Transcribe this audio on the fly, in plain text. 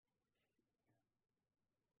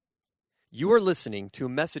You are listening to a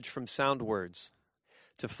message from Sound Words.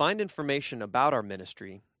 To find information about our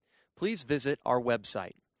ministry, please visit our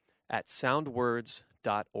website at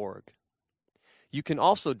soundwords.org. You can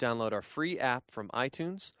also download our free app from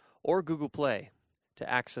iTunes or Google Play to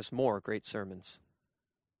access more great sermons.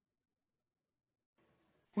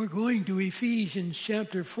 We're going to Ephesians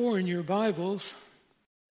chapter 4 in your Bibles.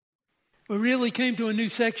 We really came to a new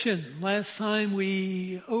section. Last time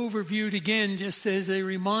we overviewed again, just as a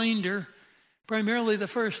reminder, primarily the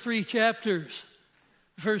first three chapters.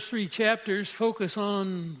 The first three chapters focus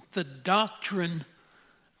on the doctrine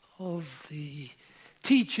of the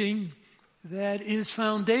teaching that is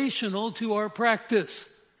foundational to our practice.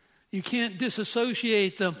 You can't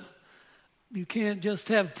disassociate them. You can't just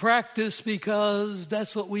have practice because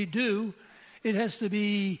that's what we do. It has to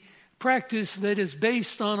be practice that is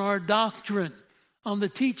based on our doctrine, on the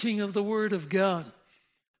teaching of the Word of God.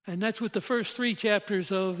 And that's what the first three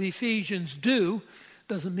chapters of Ephesians do.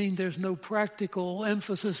 Doesn't mean there's no practical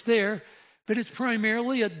emphasis there, but it's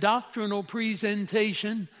primarily a doctrinal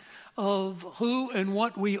presentation of who and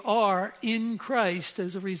what we are in Christ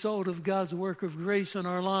as a result of God's work of grace in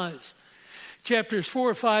our lives. Chapters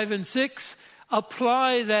 4, 5, and 6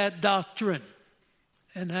 apply that doctrine.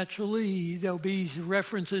 And naturally, there'll be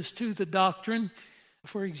references to the doctrine.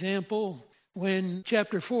 For example, when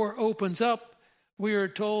chapter 4 opens up, we are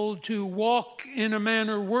told to walk in a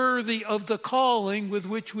manner worthy of the calling with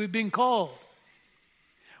which we've been called.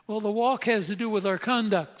 Well, the walk has to do with our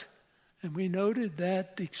conduct. And we noted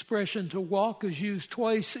that the expression to walk is used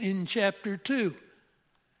twice in chapter 2.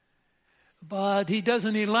 But he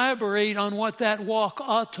doesn't elaborate on what that walk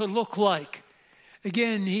ought to look like.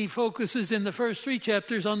 Again, he focuses in the first three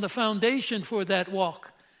chapters on the foundation for that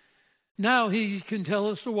walk. Now he can tell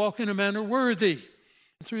us to walk in a manner worthy.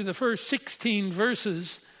 Through the first 16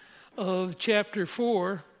 verses of chapter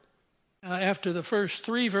 4, after the first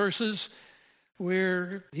three verses,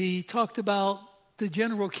 where he talked about the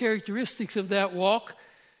general characteristics of that walk.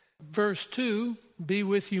 Verse 2, be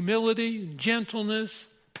with humility, gentleness,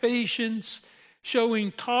 patience,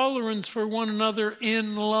 showing tolerance for one another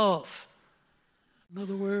in love. In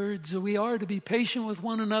other words, we are to be patient with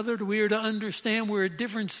one another. We are to understand we're at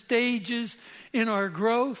different stages in our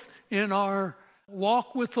growth, in our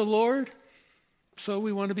walk with the Lord. So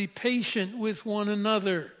we want to be patient with one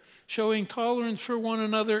another, showing tolerance for one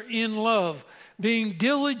another in love, being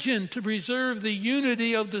diligent to preserve the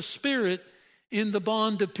unity of the Spirit in the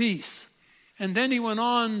bond of peace. And then he went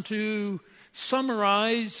on to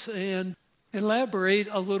summarize and elaborate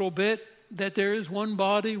a little bit that there is one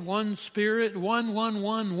body, one Spirit,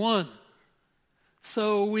 one.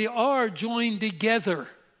 So we are joined together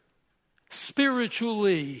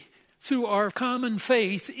spiritually through our common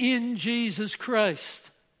faith in Jesus Christ.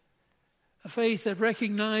 A faith that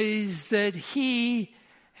recognized that he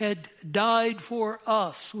had died for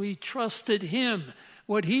us. We trusted him,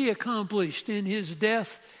 what he accomplished in his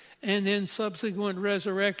death and then subsequent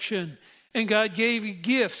resurrection. And God gave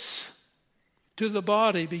gifts to the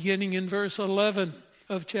body, beginning in verse 11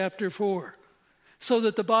 of chapter 4, so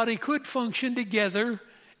that the body could function together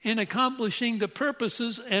in accomplishing the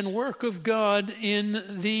purposes and work of God in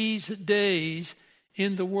these days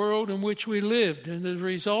in the world in which we lived. And as a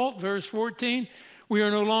result, verse 14, we are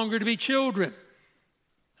no longer to be children.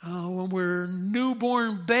 When we're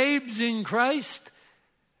newborn babes in Christ,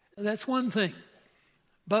 that's one thing.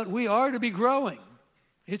 But we are to be growing.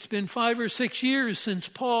 It's been 5 or 6 years since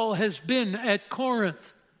Paul has been at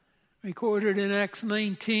Corinth, recorded in Acts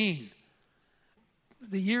 19.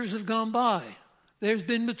 The years have gone by. There's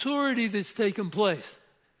been maturity that's taken place.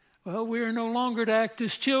 Well, we are no longer to act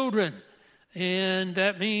as children, and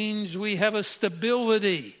that means we have a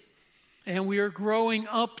stability, and we are growing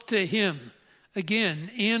up to him.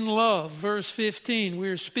 Again, in love, verse 15, we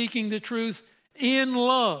are speaking the truth in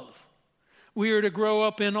love. We are to grow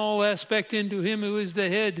up in all aspect into him who is the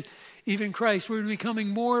head, even Christ. We're becoming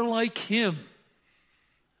more like him.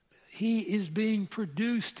 He is being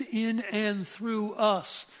produced in and through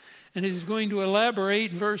us. And he's going to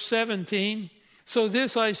elaborate in verse 17. So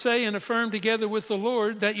this I say and affirm together with the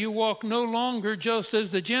Lord, that you walk no longer just as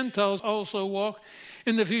the Gentiles also walk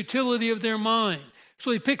in the futility of their mind.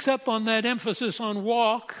 So he picks up on that emphasis on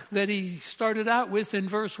walk that he started out with in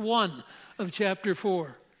verse 1 of chapter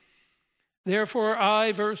 4. Therefore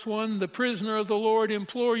I, verse 1, the prisoner of the Lord,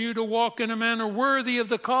 implore you to walk in a manner worthy of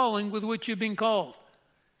the calling with which you've been called.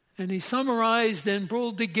 And he summarized and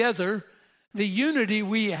pulled together the unity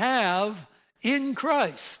we have in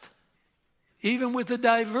Christ, even with the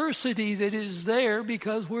diversity that is there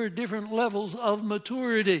because we're at different levels of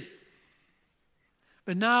maturity.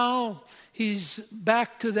 But now he's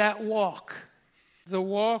back to that walk. The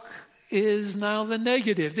walk is now the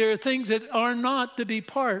negative. There are things that are not to be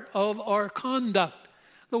part of our conduct.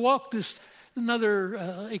 The walk is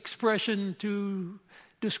another expression to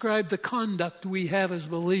describe the conduct we have as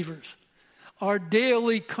believers. Our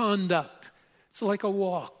daily conduct. It's like a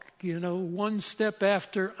walk, one step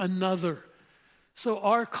after another. So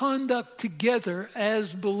our conduct together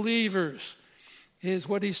as believers is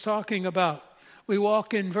what he's talking about. We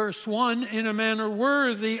walk in verse 1 in a manner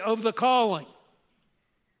worthy of the calling.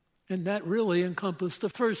 And that really encompassed the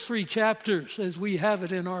first 3 chapters as we have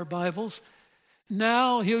it in our Bibles.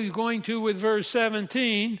 Now he's going to, with verse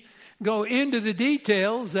 17, go into the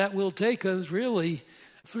details that will take us really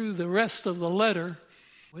through the rest of the letter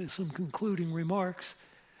with some concluding remarks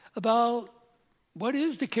about what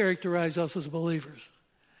is to characterize us as believers.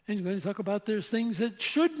 And he's going to talk about there's things that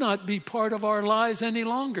should not be part of our lives any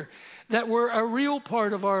longer, that were a real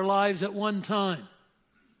part of our lives at one time.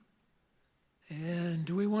 And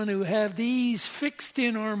we want to have these fixed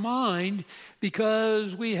in our mind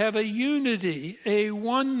because we have a unity, a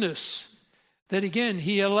oneness that, again,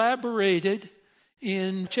 he elaborated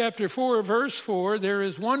in chapter 4, verse 4. There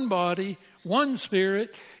is one body, one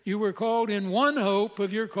Spirit. You were called in one hope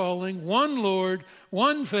of your calling, one Lord,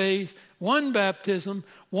 one faith, one baptism,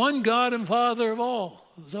 one God and Father of all,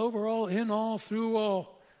 who's over all, in all, through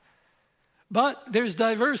all. But there's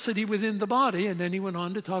diversity within the body, and then he went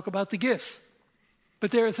on to talk about the gifts. But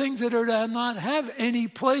there are things that are to not have any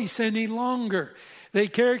place any longer. They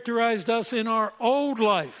characterized us in our old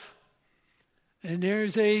life. And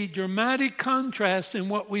there's a dramatic contrast in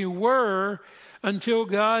what we were until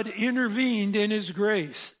God intervened in his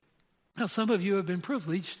grace. Now, some of you have been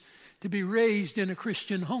privileged to be raised in a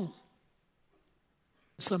Christian home.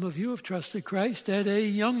 Some of you have trusted Christ at a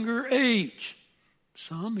younger age.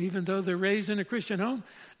 Some, even though they're raised in a Christian home,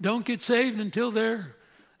 don't get saved until they're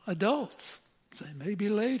adults. They may be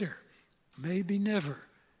later, maybe never.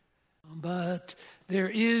 But there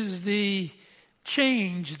is the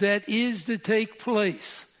change that is to take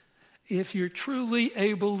place if you're truly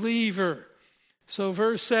a believer. So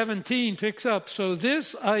verse 17 picks up, so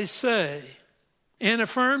this I say and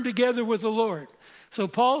affirm together with the Lord. So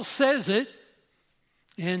Paul says it,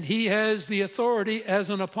 and he has the authority as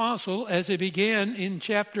an apostle, as it began in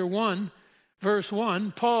chapter 1, verse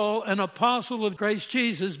 1, Paul, an apostle of Christ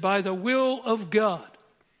Jesus by the will of God.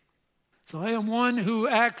 So I am one who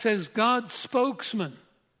acts as God's spokesman.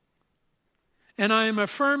 And I am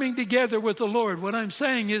affirming together with the Lord. What I'm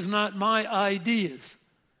saying is not my ideas,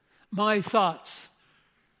 my thoughts.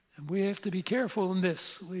 And we have to be careful in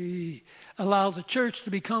this. We allow the church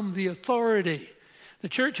to become the authority. The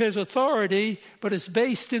church has authority, but it's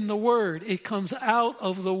based in the Word. It comes out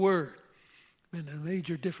of the Word. And a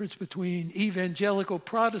major difference between evangelical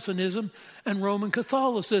Protestantism and Roman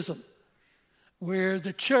Catholicism, where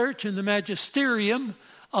the church and the magisterium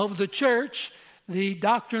of the church, the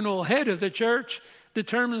doctrinal head of the church,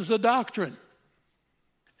 determines the doctrine.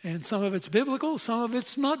 And some of it's biblical, some of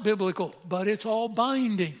it's not biblical, but it's all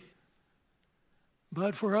binding.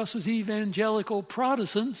 But for us as evangelical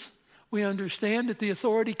Protestants, we understand that the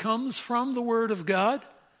authority comes from the Word of God.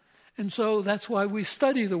 And so that's why we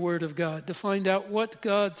study the Word of God, to find out what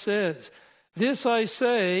God says. This I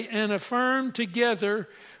say and affirm together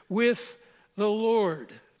with the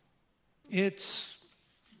Lord. It's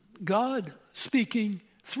God speaking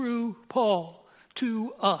through Paul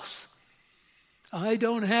to us. I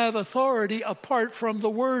don't have authority apart from the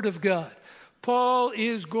Word of God. Paul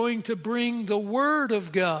is going to bring the Word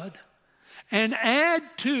of God and add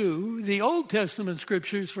to the Old Testament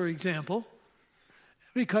scriptures, for example,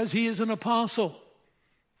 because he is an apostle.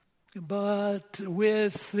 But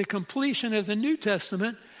with the completion of the New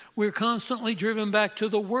Testament, we're constantly driven back to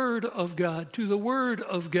the Word of God, to the Word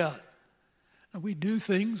of God. And we do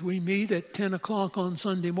things, we meet at 10 o'clock on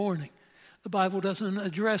Sunday morning. The Bible doesn't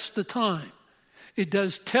address the time. It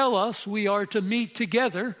does tell us we are to meet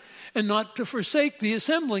together and not to forsake the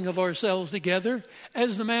assembling of ourselves together,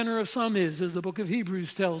 as the manner of some is, as the book of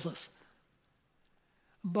Hebrews tells us.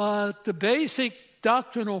 But the basic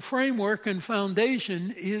doctrinal framework and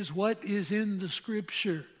foundation is what is in the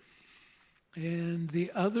Scripture. And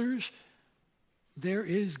the others, there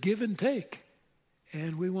is give and take.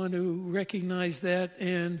 And we want to recognize that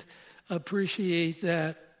and appreciate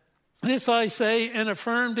that. This I say and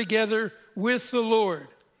affirm together with the Lord,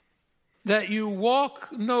 that you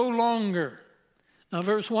walk no longer. Now,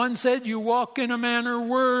 verse 1 said you walk in a manner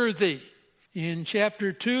worthy. In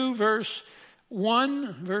chapter 2, verse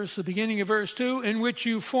 1, the beginning of verse 2, in which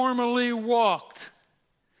you formerly walked.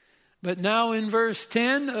 But now in verse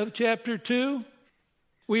 10 of chapter 2,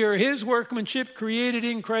 We are his workmanship, created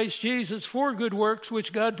in Christ Jesus for good works,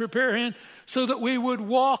 which God prepared in so that we would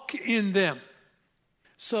walk in them.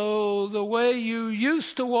 So the way you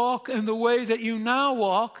used to walk and the way that you now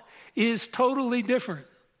walk is totally different.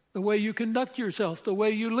 The way you conduct yourself, the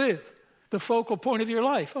way you live, the focal point of your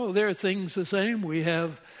life. Oh, there are things the same. We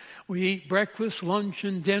eat breakfast, lunch,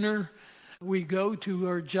 and dinner. We go to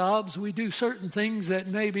our jobs. We do certain things that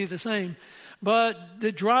may be the same. But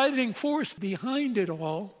the driving force behind it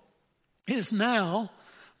all is now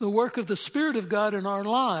the work of the Spirit of God in our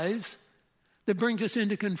lives that brings us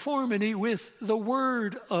into conformity with the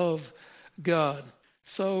Word of God.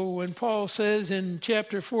 So when Paul says in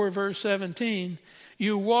chapter 4, verse 17,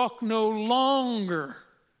 you walk no longer,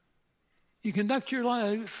 you conduct your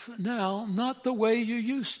life now not the way you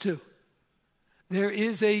used to. There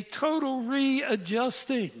is a total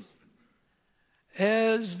readjusting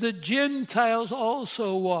as the Gentiles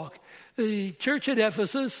also walk. The church at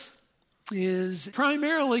Ephesus is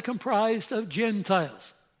primarily comprised of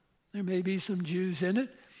Gentiles. There may be some Jews in it,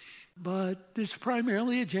 but it's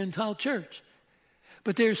primarily a Gentile church.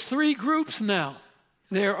 But there's three groups now.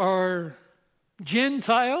 There are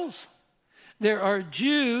Gentiles, there are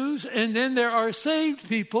Jews, and then there are saved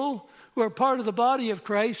people who are part of the body of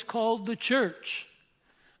Christ called the church.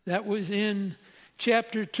 That was in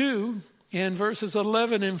chapter 2 and verses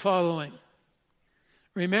 11 and following.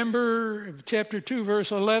 Remember, chapter 2, verse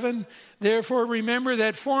 11, therefore remember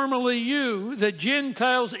that formerly you, the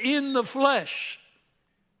Gentiles in the flesh,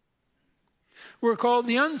 were called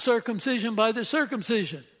the uncircumcision by the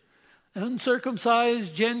circumcision.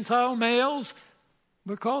 Uncircumcised Gentile males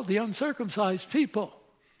were called the uncircumcised people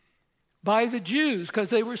by the Jews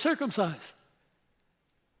because they were circumcised.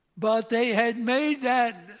 But they had made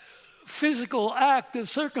that physical act of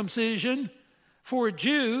circumcision for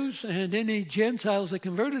Jews and any Gentiles that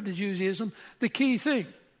converted to Judaism the key thing.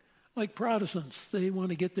 Like Protestants, they want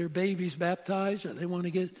to get their babies baptized or they want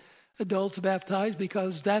to get adults baptized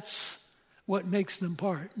because that's what makes them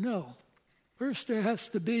part. No. First, there has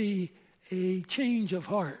to be a change of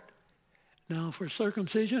heart. Now, for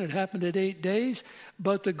circumcision, it happened at 8 days,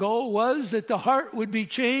 but the goal was that the heart would be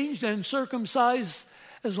changed and circumcised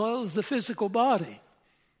as well as the physical body.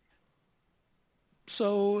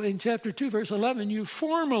 So in chapter 2, verse 11, you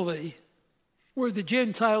formerly were the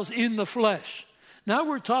Gentiles in the flesh. Now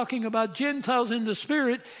we're talking about Gentiles in the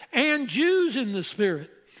Spirit and Jews in the Spirit.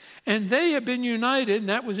 And they have been united, and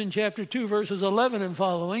that was in chapter 2, verses 11 and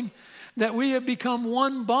following, that we have become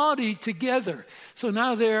one body together. So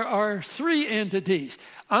now there are three entities: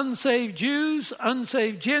 unsaved Jews,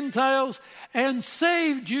 unsaved Gentiles, and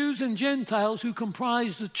saved Jews and Gentiles who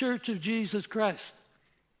comprise the church of Jesus Christ.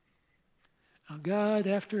 Now God,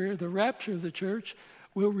 after the rapture of the church,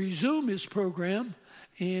 will resume his program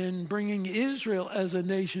in bringing Israel as a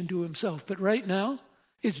nation to himself. But right now,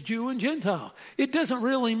 it's Jew and Gentile. It doesn't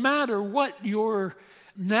really matter what your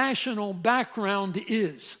national background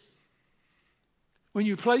is. When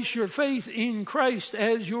you place your faith in Christ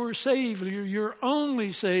as your Savior, your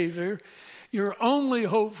only Savior, your only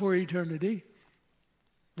hope for eternity,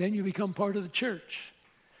 then you become part of the church.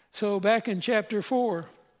 So back in chapter 4,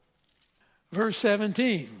 verse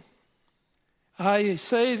 17, I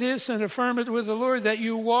say this and affirm it with the Lord, that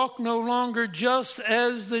you walk no longer just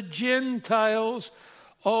as the Gentiles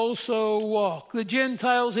also walk. The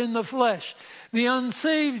Gentiles in the flesh, the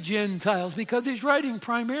unsaved Gentiles, because he's writing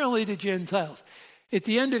primarily to Gentiles. At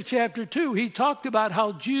the end of chapter 2, he talked about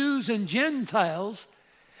how Jews and Gentiles,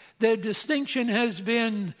 their distinction has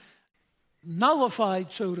been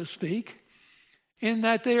nullified, so to speak, in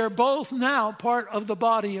that they are both now part of the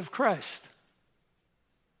body of Christ.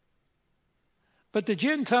 But the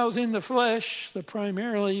Gentiles in the flesh,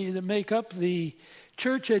 primarily that make up the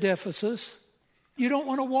church at Ephesus, you don't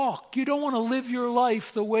want to walk. You don't want to live your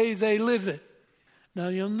life the way they live it. Now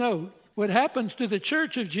you'll note, what happens to the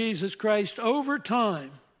church of Jesus Christ over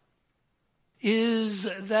time is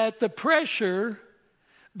that the pressure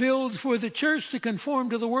builds for the church to conform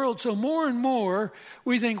to the world. So more and more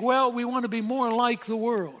we think, well, we want to be more like the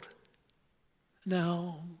world.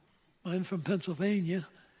 Now, I'm from Pennsylvania,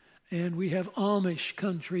 and we have Amish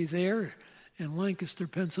country there in Lancaster,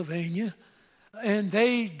 Pennsylvania. And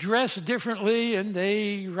they dress differently, and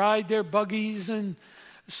they ride their buggies and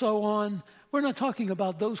so on. We're not talking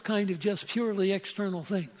about those kind of just purely external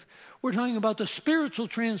things. We're talking about the spiritual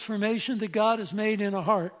transformation that God has made in a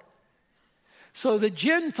heart. So the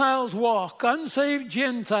Gentiles walk, unsaved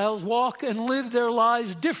Gentiles walk and live their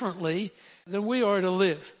lives differently than we are to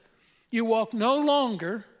live. You walk no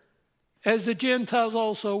longer as the Gentiles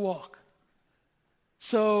also walk.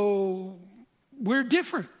 So we're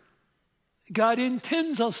different. God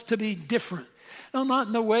intends us to be different. Now, not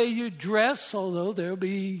in the way you dress, although there'll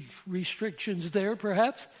be restrictions there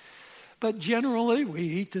perhaps, but generally we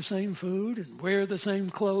eat the same food and wear the same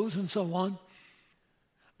clothes and so on.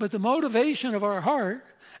 But the motivation of our heart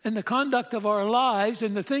and the conduct of our lives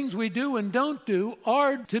and the things we do and don't do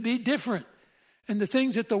are to be different. And the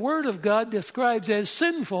things that the Word of God describes as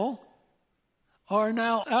sinful are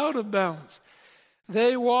now out of bounds.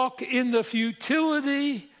 They walk in the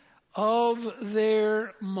futility of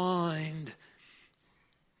their mind.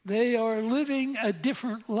 They are living a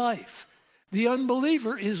different life. The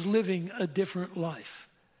unbeliever is living a different life.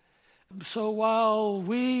 So while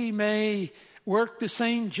we may work the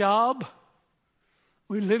same job,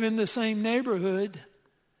 we live in the same neighborhood,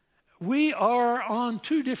 we are on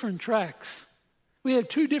two different tracks. We have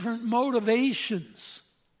two different motivations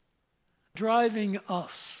driving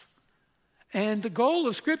us. And the goal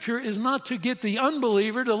of Scripture is not to get the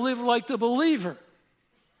unbeliever to live like the believer.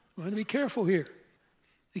 We want to be careful here,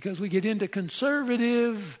 because we get into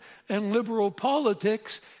conservative and liberal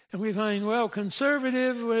politics, and we find, well,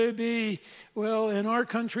 conservative would be, well, in our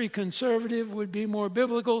country, conservative would be more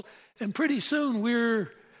biblical, and pretty soon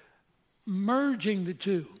we're merging the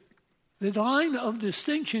two. The line of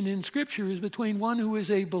distinction in Scripture is between one who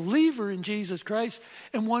is a believer in Jesus Christ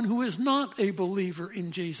and one who is not a believer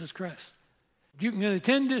in Jesus Christ. You can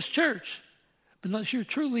attend this church, but unless you're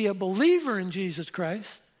truly a believer in Jesus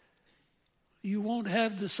Christ, you won't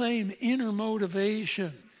have the same inner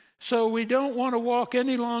motivation. So we don't want to walk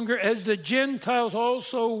any longer as the Gentiles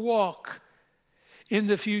also walk, in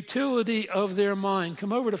the futility of their mind.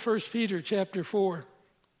 Come over to 1 Peter chapter 4.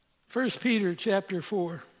 1 Peter chapter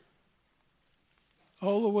 4.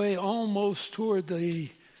 All the way almost toward the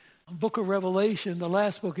book of Revelation, the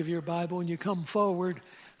last book of your Bible, and you come forward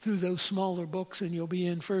through those smaller books and you'll be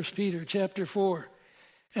in 1 Peter chapter 4.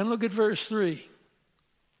 And look at verse 3.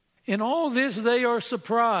 In all this they are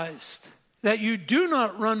surprised that you do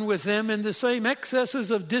not run with them in the same excesses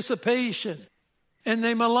of dissipation, and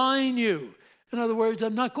they malign you. In other words,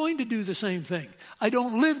 I'm not going to do the same thing. I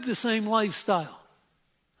don't live the same lifestyle.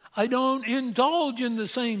 I don't indulge in the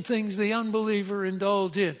same things the unbeliever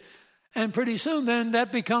indulged in. And pretty soon then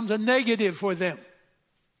that becomes a negative for them.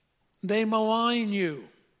 They malign you.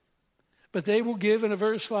 But they will give, in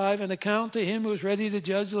verse 5, an account to him who is ready to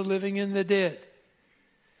judge the living and the dead.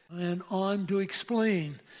 And on to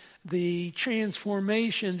explain the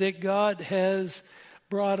transformation that God has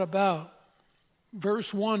brought about.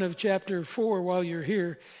 Verse 1 of chapter 4, while you're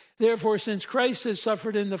here. Therefore, since Christ has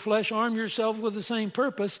suffered in the flesh, arm yourselves with the same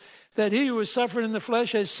purpose, that he who has suffered in the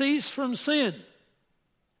flesh has ceased from sin,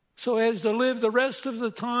 so as to live the rest of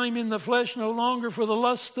the time in the flesh, no longer for the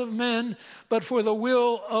lust of men, but for the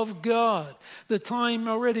will of God. The time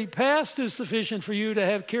already past is sufficient for you to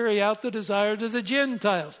have carry out the desires of the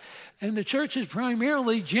Gentiles. And the church is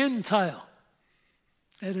primarily Gentile.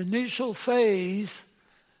 At initial phase,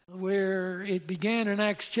 where it began in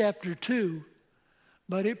Acts chapter 2,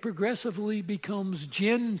 but it progressively becomes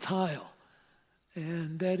Gentile.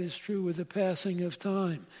 And that is true with the passing of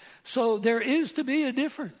time. So there is to be a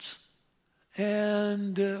difference.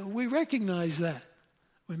 And we recognize that.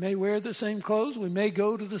 We may wear the same clothes, we may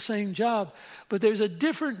go to the same job, but there's a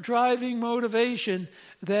different driving motivation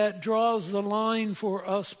that draws the line for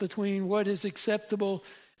us between what is acceptable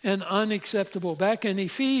and unacceptable. Back in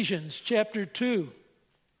Ephesians chapter 2,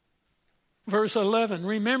 verse 11,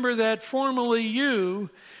 remember that formerly you,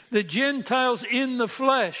 the Gentiles in the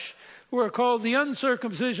flesh, who are called the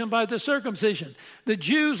uncircumcision by the circumcision. The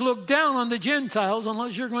Jews look down on the Gentiles.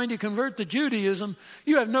 Unless you're going to convert to Judaism,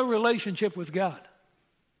 you have no relationship with God.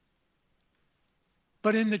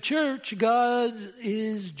 But in the church, God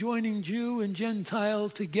is joining Jew and Gentile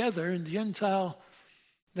together. And Gentile,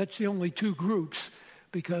 that's the only two groups,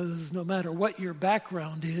 because no matter what your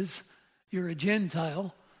background is, you're a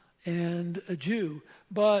Gentile and a Jew.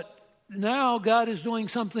 But now God is doing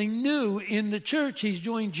something new in the church. He's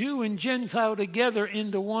joined Jew and Gentile together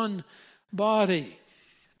into one body.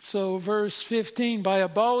 So verse 15, by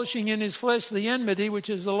abolishing in his flesh the enmity, which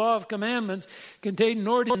is the law of commandments contained in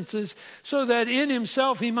ordinances, so that in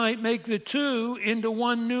himself he might make the two into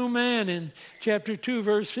one new man, in chapter 2,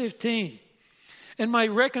 verse 15, and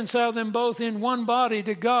might reconcile them both in one body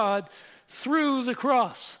to God through the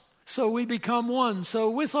cross. So we become one. So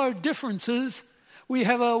with our differences, we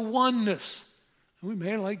have a oneness. We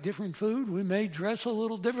may like different food. We may dress a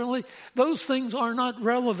little differently. Those things are not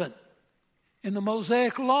relevant. And the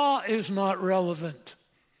Mosaic Law is not relevant.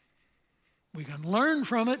 We can learn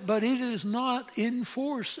from it, but it is not in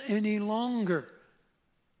force any longer.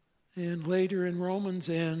 And later in Romans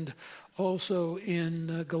and Also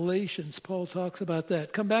in Galatians, Paul talks about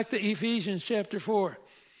that. Come back to Ephesians chapter 4.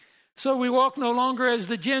 So we walk no longer as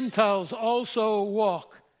the Gentiles also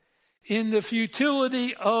walk, in the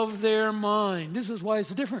futility of their mind. This is why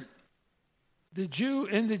it's different. The Jew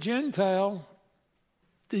and the Gentile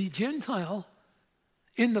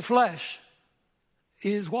in the flesh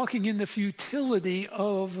is walking in the futility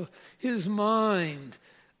of his mind,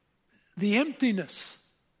 the emptiness,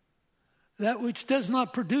 that which does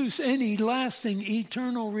not produce any lasting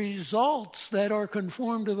eternal results that are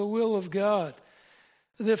conformed to the will of God.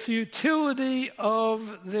 The futility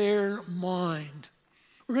of their mind.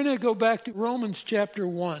 We're going to go back to Romans chapter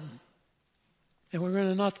 1. And we're going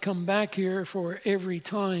to not come back here for every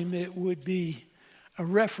time it would be a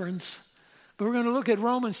reference. But we're going to look at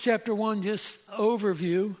Romans chapter 1, just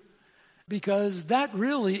overview, because that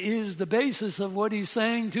really is the basis of what he's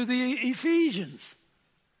saying to the Ephesians.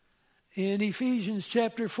 In Ephesians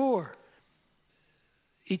chapter 4,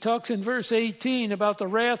 he talks in verse 18 about the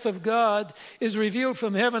wrath of God is revealed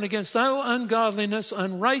from heaven against all ungodliness,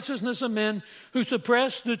 unrighteousness of men who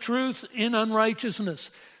suppress the truth in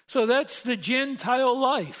unrighteousness. So that's the Gentile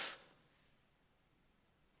life.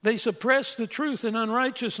 They suppress the truth in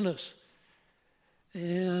unrighteousness.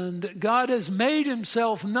 And God has made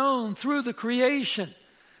himself known through the creation.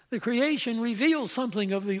 The creation reveals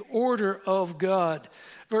something of the order of God.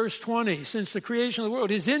 Verse 20, since the creation of the world,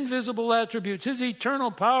 his invisible attributes, his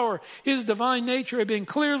eternal power, his divine nature have been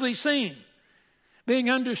clearly seen, being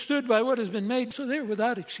understood by what has been made. So they're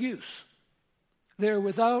without excuse. They're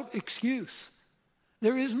without excuse.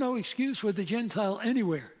 There is no excuse for the Gentile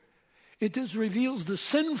anywhere. It just reveals the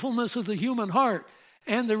sinfulness of the human heart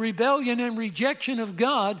and the rebellion and rejection of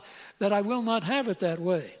God, that I will not have it that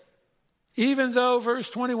way. Even though, verse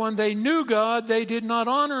 21, they knew God, they did not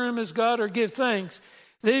honor him as God or give thanks.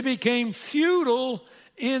 They became futile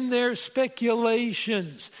in their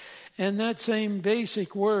speculations. And that same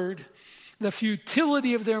basic word, the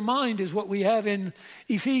futility of their mind, is what we have in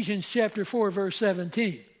Ephesians chapter 4, verse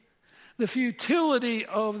 17. The futility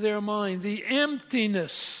of their mind, the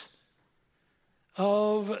emptiness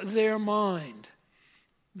of their mind.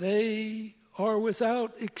 They are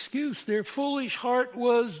without excuse. Their foolish heart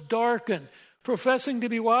was darkened. Professing to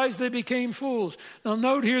be wise, they became fools. Now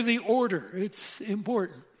note here the order. It's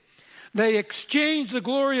important. They exchanged the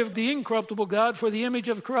glory of the incorruptible God for the image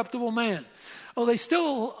of corruptible man. Oh, they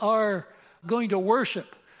still are going to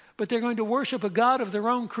worship, but they're going to worship a God of their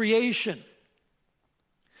own creation.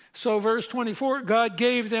 So verse 24, God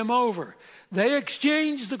gave them over. They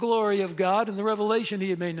exchanged the glory of God and the revelation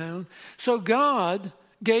he had made known. So God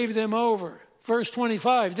gave them over. Verse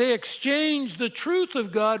 25, they exchanged the truth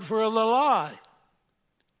of God for a lie.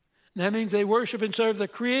 That means they worship and serve the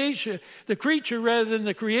creature rather than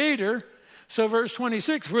the Creator. So verse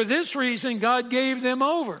 26, for this reason God gave them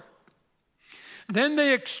over. Then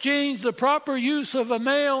they exchanged the proper use of a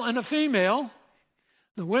male and a female.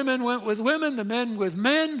 The women went with women, the men with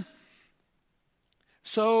men.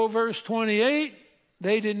 So verse 28,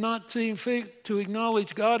 they did not seem fit to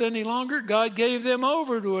acknowledge God any longer. God gave them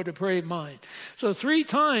over to a depraved mind. So 3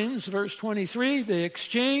 times, verse 23, they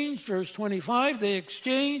exchanged. Verse 25, they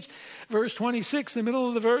exchanged. Verse 26, the middle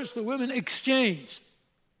of the verse, the women exchanged.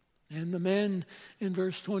 And the men in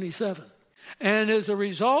verse 27. And as a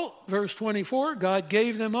result, verse 24, God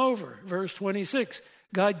gave them over. Verse 26,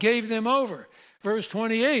 God gave them over. Verse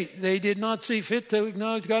 28, they did not see fit to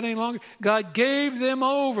acknowledge God any longer. God gave them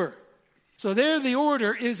over. So there the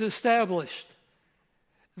order is established,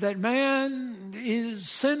 that man is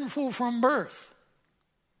sinful from birth.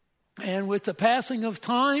 And with the passing of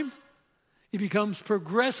time, he becomes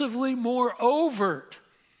progressively more overt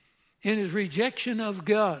in his rejection of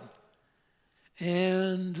God.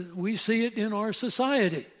 And we see it in our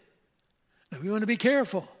society. Now, we want to be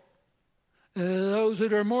careful. Those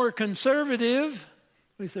that are more conservative,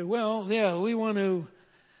 we say, well, yeah, we want to,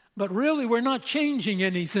 but really we're not changing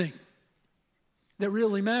anything that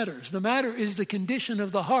really matters. The matter is the condition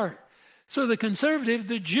of the heart. So the conservative,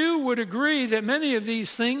 the Jew, would agree that many of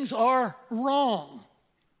these things are wrong.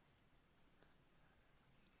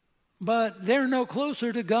 But they're no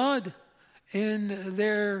closer to God in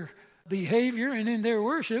their behavior and in their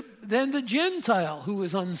worship than the Gentile who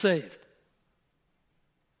is unsaved.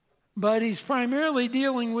 But he's primarily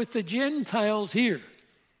dealing with the Gentiles here.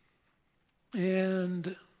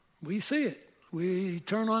 And we see it. We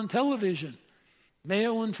turn on television,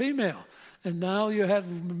 male and female. And now you have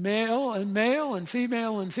male and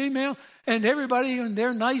female, and everybody, and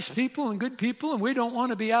they're nice people and good people, and we don't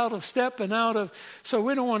want to be out of step so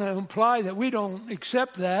we don't want to imply that we don't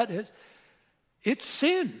accept that. It's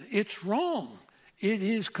sin. It's wrong. It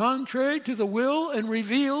is contrary to the will and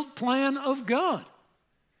revealed plan of God.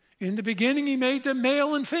 In the beginning, he made them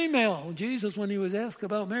male and female. Jesus, when he was asked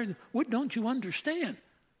about marriage, what don't you understand?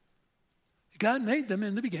 God made them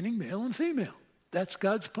in the beginning male and female. That's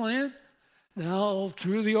God's plan. Now,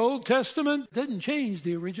 through the Old Testament, it doesn't change.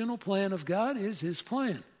 The original plan of God is his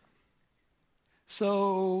plan.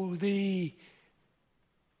 So the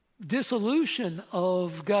dissolution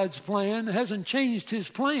of God's plan hasn't changed his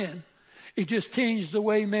plan. It just changed the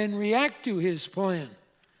way men react to his plan.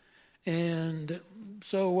 And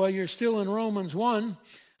so while you're still in Romans 1,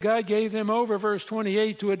 God gave them over, verse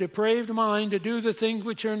 28, to a depraved mind to do the things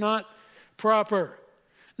which are not proper.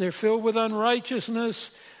 They're filled with unrighteousness,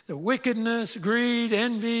 the wickedness, greed,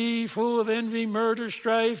 envy, full of envy, murder,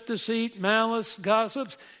 strife, deceit, malice,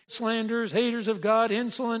 gossips, slanderers, haters of God,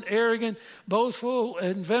 insolent, arrogant, boastful,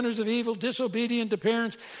 inventors of evil, disobedient to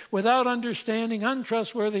parents, without understanding,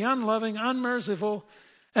 untrustworthy, unloving, unmerciful.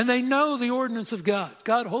 And they know the ordinance of God.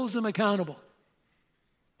 God holds them accountable.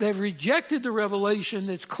 They've rejected the revelation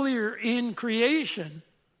that's clear in creation,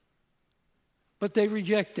 but they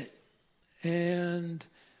reject it. And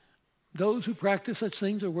those who practice such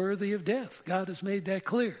things are worthy of death. God has made that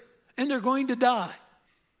clear. And they're going to die.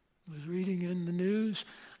 I was reading in the news,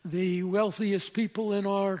 the wealthiest people in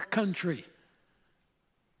our country.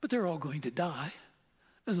 But they're all going to die.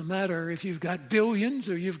 Doesn't matter if you've got billions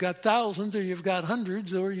or you've got thousands or you've got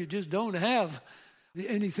hundreds or you just don't have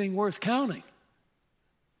anything worth counting.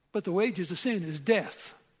 But the wages of sin is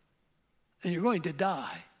death. And you're going to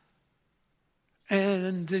die.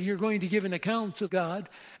 And you're going to give an account to God.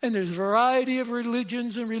 And there's a variety of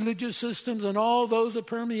religions and religious systems and all those that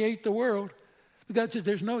permeate the world. But God says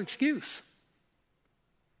there's no excuse.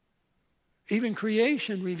 Even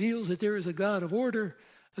creation reveals that there is a God of order,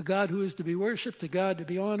 a God who is to be worshipped, a God to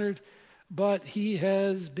be honored, but he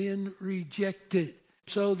has been rejected.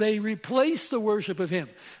 So they replace the worship of him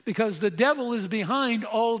because the devil is behind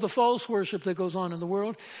all the false worship that goes on in the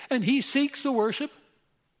world, and he seeks the worship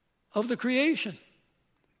of the creation.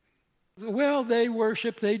 Well, they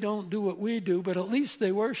worship, they don't do what we do, but at least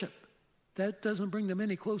they worship. That doesn't bring them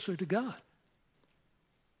any closer to God.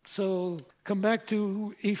 So come back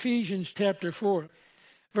to Ephesians chapter 4,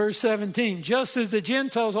 verse 17. Just as the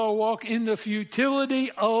Gentiles all walk in the futility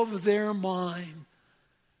of their mind.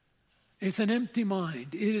 It's an empty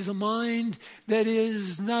mind. It is a mind that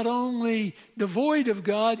is not only devoid of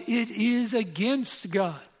God, it is against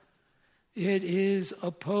God. It is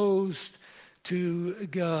opposed to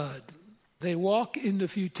God. They walk in the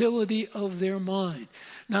futility of their mind.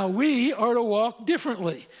 Now we are to walk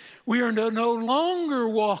differently. We are to no longer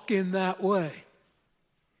walk in that way.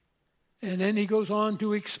 And then he goes on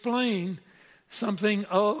to explain something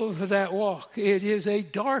of that walk. It is a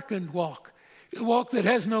darkened walk, a walk that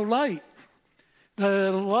has no light.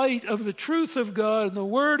 The light of the truth of God and the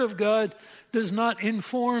Word of God does not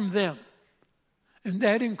inform them. And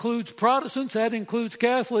that includes Protestants, that includes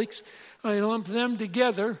Catholics. I lump them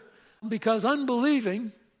together because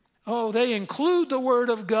unbelieving, they include the Word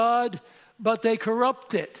of God, but they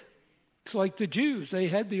corrupt it. It's like the Jews. They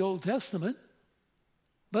had the Old Testament,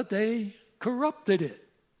 but they corrupted it.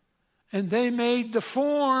 And they made the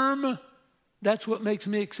form, that's what makes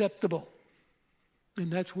me acceptable.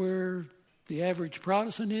 And that's where the average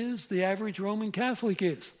Protestant is, the average Roman Catholic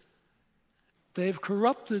is. They've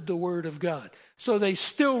corrupted the Word of God. So they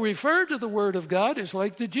still refer to the Word of God as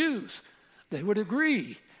like the Jews. They would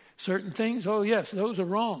agree. Certain things, yes, those are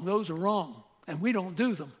wrong, and we don't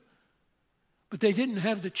do them. But they didn't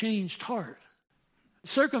have the changed heart.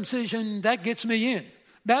 Circumcision, that gets me in.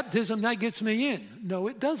 Baptism, that gets me in. No,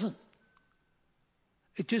 it doesn't.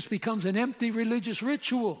 It just becomes an empty religious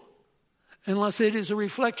ritual unless it is a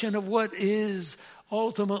reflection of what is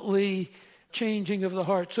ultimately changing of the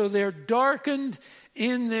heart. So they're darkened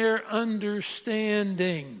in their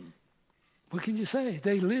understanding. What can you say?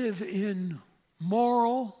 They live in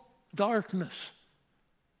moral darkness.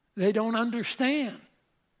 They don't understand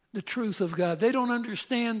the truth of God. They don't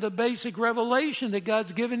understand the basic revelation that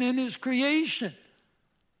God's given in his creation.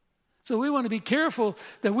 So we want to be careful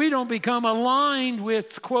that we don't become aligned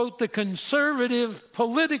with, quote, the conservative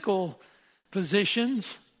political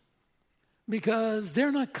positions, because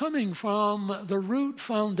they're not coming from the root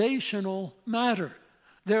foundational matter.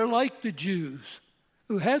 They're like the Jews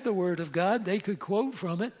who had the Word of God. They could quote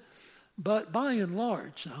from it, but by and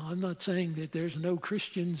large, now I'm not saying that there's no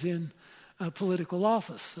Christians in political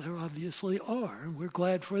office. There obviously are, and we're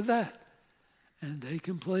glad for that. And they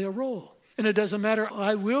can play a role. And it doesn't matter,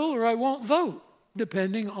 I will or I won't vote,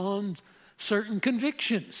 depending on certain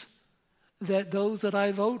convictions that those that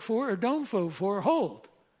I vote for or don't vote for hold.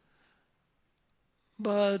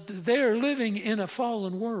 But they're living in a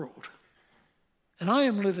fallen world. And I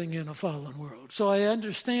am living in a fallen world. So I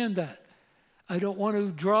understand that. I don't want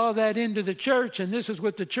to draw that into the church, and this is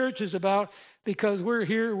what the church is about, because we're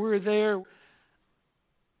here, we're there.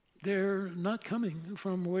 They're not coming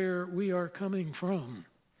from where we are coming from.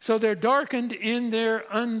 So they're darkened in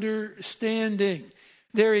their understanding.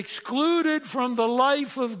 They're excluded from the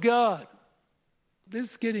life of God.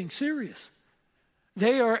 This is getting serious.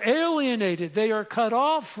 They are alienated. They are cut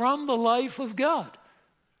off from the life of God.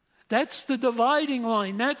 That's the dividing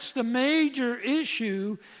line. That's the major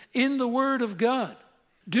issue in the Word of God.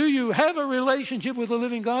 Do you have a relationship with the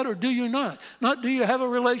living God or do you not? Not do you have a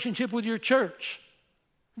relationship with your church?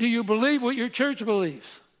 Do you believe what your church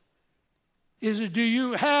believes? Is it, do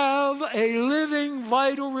you have a living,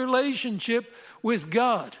 vital relationship with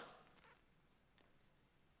God?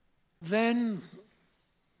 Then,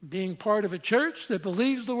 being part of a church that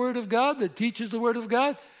believes the Word of God, that teaches the Word of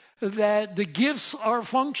God, that the gifts are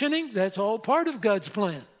functioning, that's all part of God's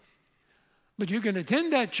plan. But you can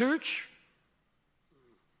attend that church,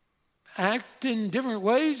 act in different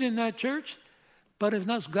ways in that church, but if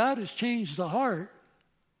not, God has changed the heart,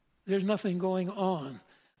 there's nothing going on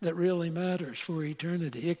that really matters for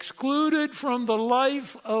eternity. Excluded from the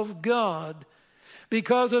life of God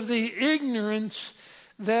because of the ignorance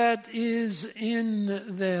that is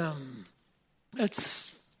in them.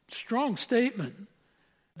 That's a strong statement.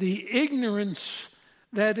 The ignorance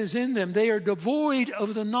that is in them. They are devoid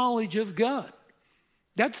of the knowledge of God.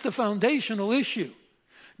 That's the foundational issue.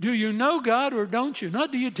 Do you know God or don't you?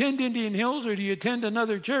 Not do you attend Indian Hills or do you attend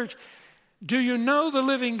another church. Do you know the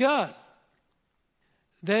living God?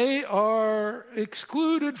 They are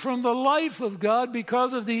excluded from the life of God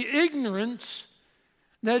because of the ignorance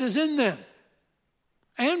that is in them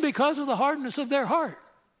and because of the hardness of their heart.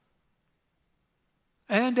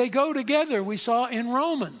 And they go together. We saw in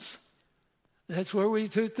Romans. That's where we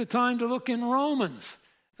took the time to look in Romans,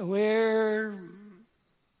 where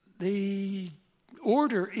the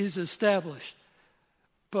order is established.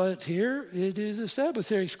 But here it is established.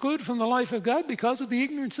 They're excluded from the life of God because of the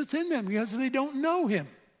ignorance that's in them, because they don't know Him.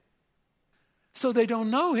 So they don't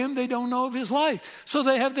know Him, they don't know of His life. So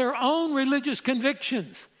they have their own religious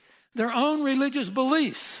convictions, their own religious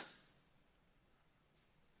beliefs.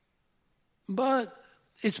 But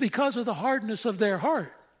it's because of the hardness of their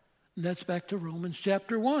heart. And that's back to Romans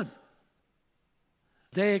chapter 1.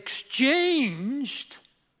 They exchanged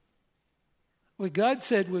what God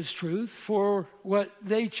said was truth for what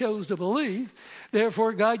they chose to believe.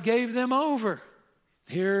 Therefore, God gave them over.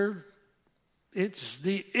 Here, it's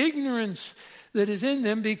the ignorance that is in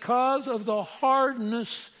them because of the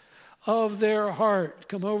hardness of their heart.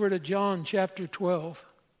 Come over to John chapter 12.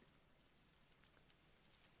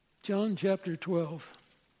 John chapter 12.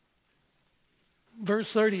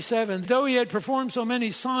 Verse 37, though he had performed so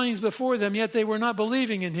many signs before them, yet they were not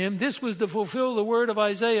believing in him. This was to fulfill the word of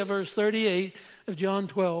Isaiah, verse 38 of John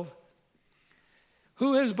 12.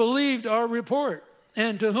 Who has believed our report?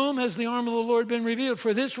 And to whom has the arm of the Lord been revealed?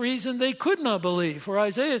 For this reason they could not believe. For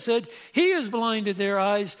Isaiah said, He has blinded their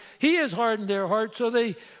eyes, He has hardened their heart, so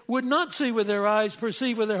they would not see with their eyes,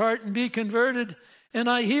 perceive with their heart, and be converted, and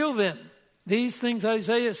I heal them. These things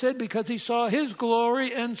Isaiah said because he saw His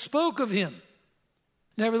glory and spoke of Him.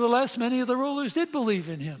 Nevertheless, many of the rulers did believe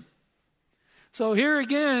in Him. So here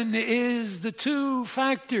again is the two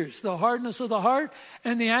factors, the hardness of the heart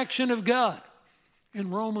and the action of God.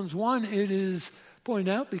 In Romans 1, it is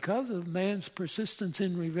pointed out because of man's persistence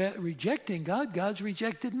in rejecting God, God's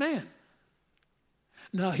rejected man.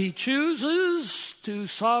 Now He chooses to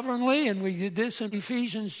sovereignly, and we did this in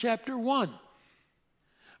Ephesians chapter 1,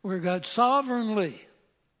 where God sovereignly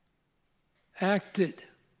acted.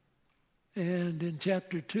 And in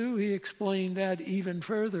chapter 2, he explained that even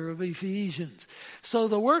further of Ephesians. So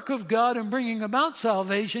the work of God in bringing about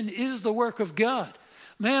salvation is the work of God.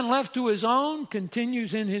 Man left to his own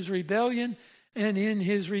continues in his rebellion and in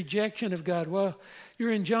his rejection of God. Well,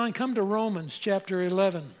 you're in John. Come to Romans chapter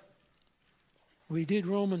 11. We did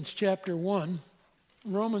Romans chapter 1.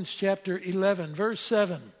 Romans chapter 11, verse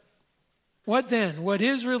 7. What then? What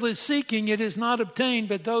Israel is seeking, it is not obtained,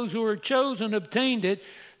 but those who are chosen obtained it.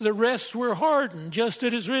 The rest were hardened, just as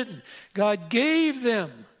it is written. God gave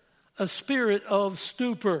them a spirit of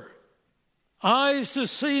stupor. Eyes to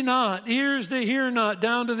see not, ears to hear not,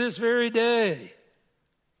 down to this very day.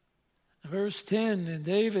 Verse 10, and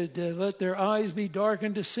David, let their eyes be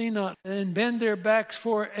darkened to see not, and bend their backs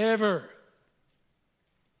forever.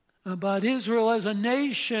 But Israel as a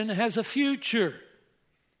nation has a future,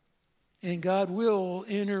 and God will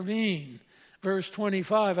intervene. Verse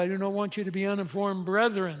 25, I do not want you to be uninformed,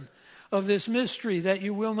 brethren. of this mystery, that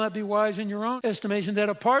you will not be wise in your own estimation, that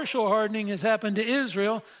a partial hardening has happened to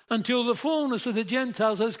Israel until the fullness of the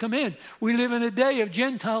Gentiles has come in. We live in a day of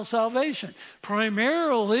Gentile salvation,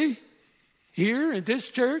 primarily here in this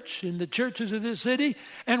church, in the churches of this city,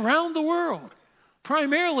 and around the world.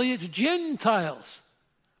 Primarily it's Gentiles,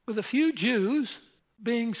 with a few Jews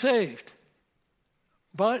being saved.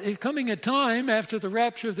 But it's coming a time after the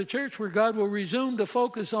rapture of the church where God will resume to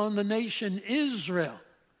focus on the nation Israel.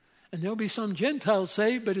 And there'll be some Gentiles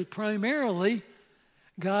saved, but it's primarily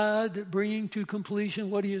God bringing to completion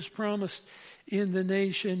what he has promised in the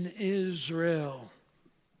nation Israel.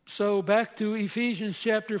 So back to Ephesians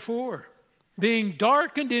chapter 4. Being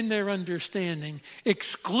darkened in their understanding,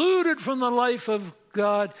 excluded from the life of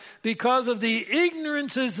God because of the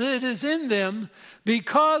ignorance that is in them,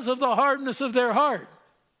 because of the hardness of their heart.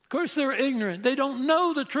 Of course they're ignorant. They don't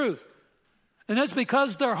know the truth. And that's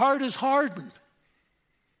because their heart is hardened.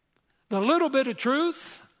 The little bit of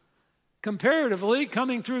truth, comparatively,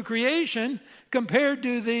 coming through creation, compared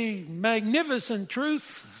to the magnificent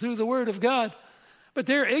truth through the Word of God, but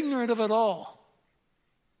they're ignorant of it all.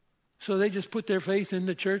 So they just put their faith in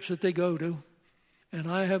the church that they go to.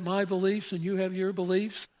 And I have my beliefs and you have your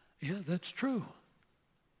beliefs. Yeah, that's true.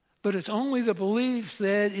 But it's only the belief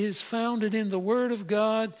that is founded in the Word of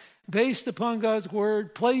God, based upon God's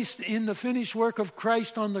Word, placed in the finished work of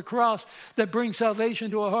Christ on the cross, that brings salvation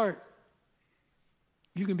to a heart.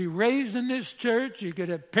 You can be raised in this church, you could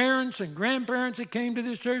have parents and grandparents that came to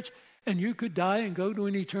this church, and you could die and go to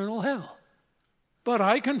an eternal hell. But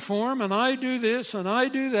I conform, and I do this, and I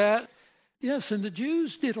do that. Yes, and the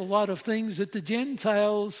Jews did a lot of things that the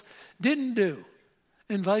Gentiles didn't do,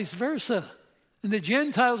 and vice versa. And the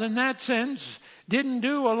Gentiles, in that sense, didn't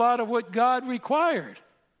do a lot of what God required.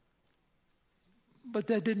 But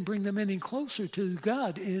that didn't bring them any closer to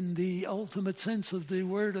God in the ultimate sense of the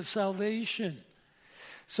word of salvation.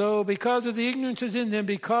 So because of the ignorances in them,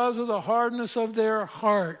 because of the hardness of their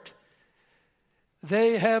heart,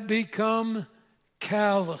 they have become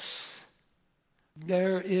callous.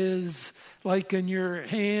 There is, like in your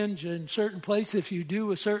hands in certain places, if you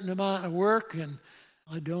do a certain amount of work, and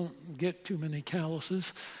I don't get too many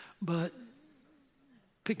calluses, but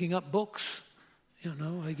picking up books,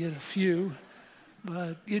 I get a few,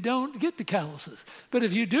 but you don't get the calluses. But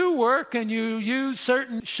if you do work and you use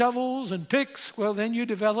certain shovels and picks, well, then you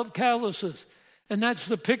develop calluses. And that's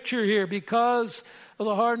the picture here. Because of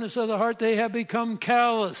the hardness of the heart, they have become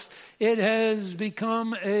callous. It has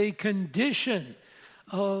become a condition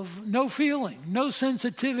of no feeling, no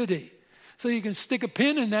sensitivity. So you can stick a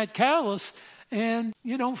pin in that callus and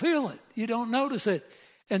you don't feel it. You don't notice it.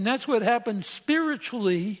 And that's what happens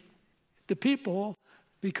spiritually to people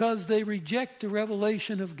because they reject the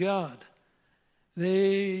revelation of God.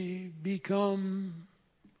 They become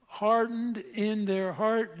hardened in their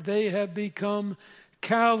heart. They have become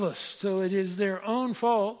callous. So it is their own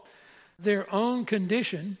fault, their own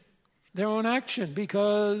condition, their own action,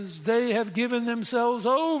 because they have given themselves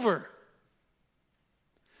over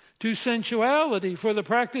to sensuality for the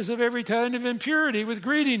practice of every kind of impurity with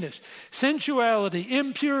greediness. Sensuality,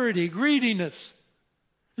 impurity, greediness.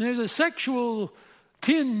 And there's a sexual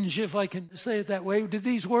tinge, if I can say it that way, to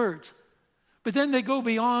these words. But then they go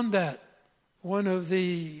beyond that. One of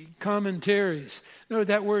the commentaries, note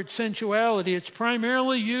that word sensuality, it's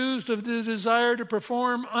primarily used of the desire to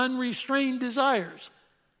perform unrestrained desires.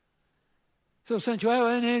 So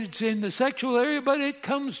sensuality, and it's in the sexual area, but it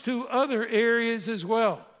comes to other areas as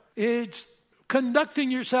well. It's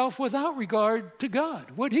conducting yourself without regard to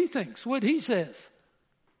God, what he thinks, what he says.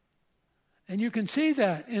 And you can see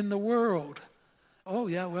that in the world. Oh,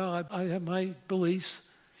 yeah, well, I have my beliefs,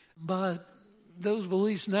 but those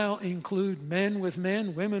beliefs now include men with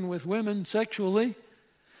men, women with women sexually,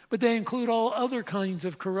 but they include all other kinds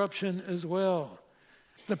of corruption as well.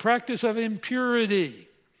 The practice of impurity,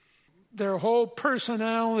 their whole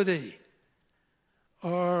personality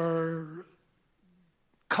are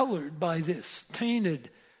colored by this, tainted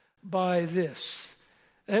by this.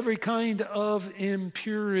 Every kind of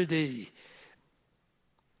impurity.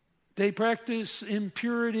 They practice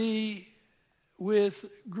impurity with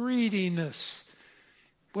greediness,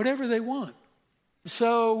 whatever they want.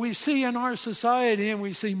 So we see in our society, and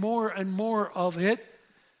we see more and more of it,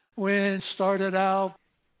 when it started out,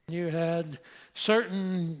 you had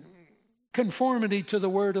certain conformity to the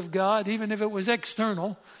Word of God, even if it was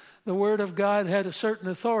external. The Word of God had a certain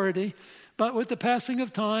authority. But with the passing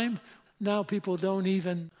of time, now people don't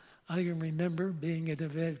even, I can remember being at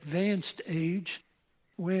an advanced age,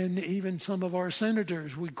 when even some of our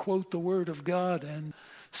senators would quote the Word of God and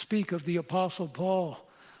speak of the Apostle Paul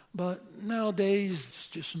But nowadays, it's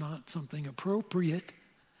just not something appropriate,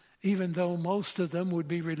 even though most of them would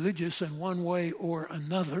be religious in one way or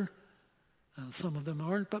another. Some of them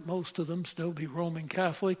aren't, but most of them still be Roman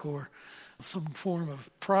Catholic or some form of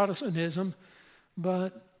Protestantism.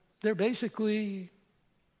 But they're basically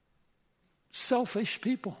selfish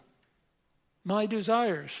people. My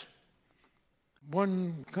desires.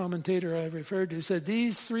 One commentator I referred to said,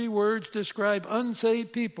 these 3 words describe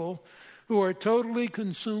unsaved people who are totally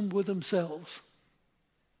consumed with themselves.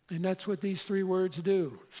 And that's what these 3 words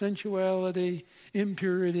do. Sensuality,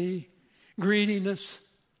 impurity, greediness.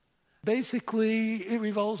 Basically, it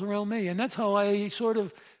revolves around me. And that's how I sort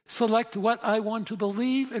of select what I want to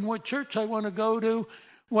believe and what church I want to go to,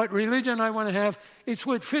 what religion I want to have. It's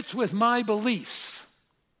what fits with my beliefs.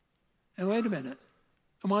 And wait a minute.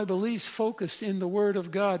 My beliefs focused in the Word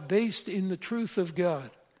of God, based in the truth of God.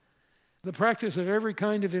 The practice of every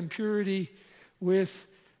kind of impurity with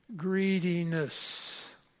greediness.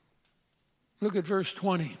 Look at verse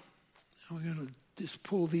 20. We're going to just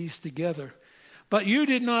pull these together. But you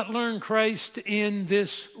did not learn Christ in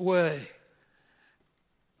this way.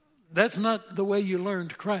 That's not the way you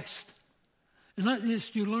learned Christ. It's not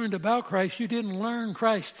just you learned about Christ, you didn't learn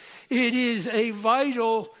Christ. It is a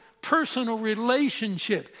vital personal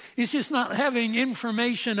relationship. It's just not having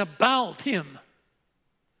information about Him.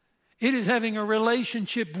 It is having a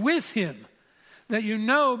relationship with Him that you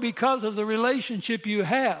know because of the relationship you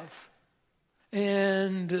have.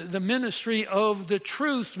 And the ministry of the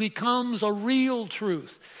truth becomes a real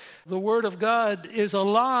truth. The Word of God is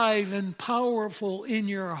alive and powerful in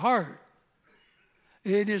your heart.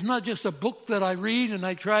 It is not just a book that I read and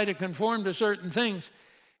I try to conform to certain things.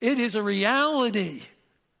 It is a reality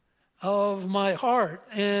of my heart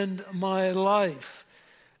and my life.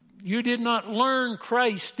 You did not learn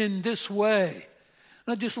Christ in this way.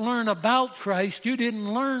 Not just learn about Christ, you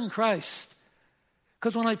didn't learn Christ.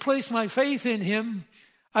 Because when I placed my faith in Him,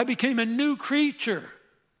 I became a new creature.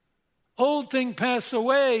 Old things passed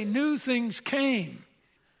away, new things came.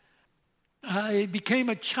 I became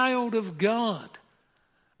a child of God.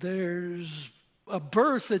 There's a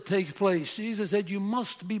birth that takes place. Jesus said, you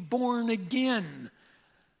must be born again,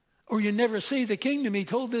 or you never see the kingdom. He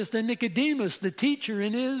told this to Nicodemus, the teacher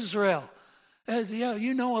in Israel.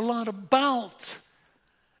 You know a lot about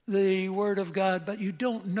the Word of God, but you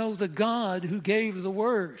don't know the God who gave the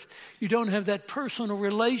Word. You don't have that personal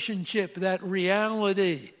relationship, that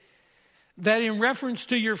reality. That in reference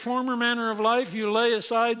to your former manner of life, you lay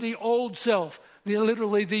aside the old self,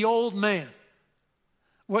 literally the old man,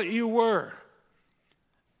 what you were.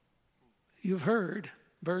 You've heard,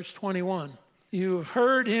 verse 21. You have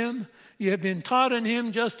heard Him, you have been taught in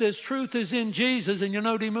Him just as truth is in Jesus. And you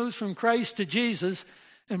note He moves from Christ to Jesus,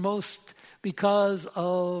 and most because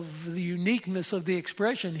of the uniqueness of the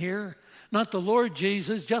expression here, not the Lord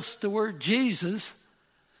Jesus, just the word Jesus,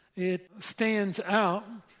 it stands out.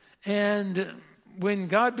 And when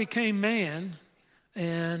God became man,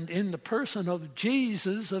 and in the person of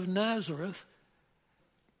Jesus of Nazareth,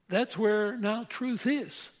 that's where now truth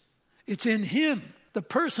is. It's in Him, the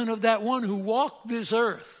person of that one who walked this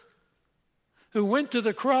earth, who went to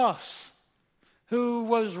the cross, who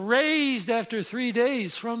was raised after 3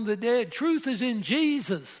 days from the dead. Truth is in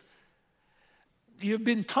Jesus. You've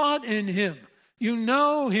been taught in Him. You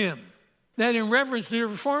know Him. That in reference to your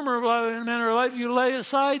former manner of life, you lay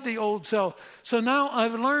aside the old self. So now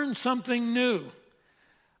I've learned something new.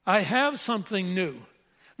 I have something new.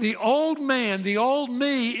 The old man, the old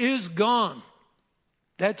me is gone.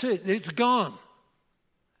 That's it. It's gone.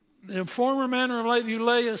 In former manner of life, you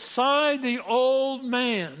lay aside the old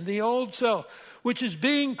man, the old self, which is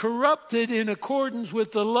being corrupted in accordance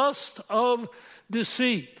with the lust of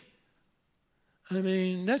deceit. I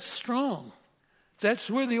mean, that's strong.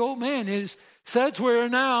 That's where the old man is. So that's where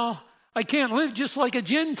now I can't live just like a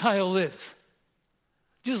Gentile lives.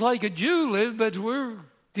 Just like a Jew lived, but we're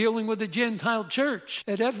dealing with the Gentile church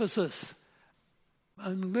at Ephesus.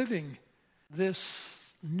 I'm living this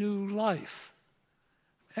new life.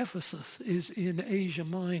 Ephesus is in Asia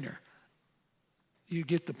Minor. You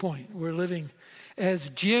get the point. We're living as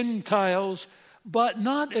Gentiles, but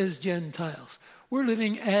not as Gentiles. We're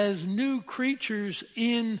living as new creatures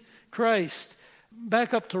in Christ.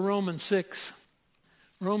 Back up to Romans 6.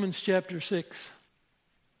 Romans chapter 6,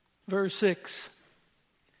 verse 6.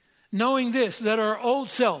 Knowing this, that our old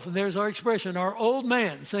self, and there's our expression, our old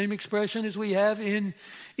man, same expression as we have in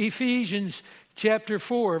Ephesians chapter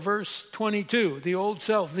 4, verse 22, the old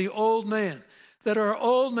self, the old man, that our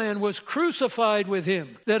old man was crucified with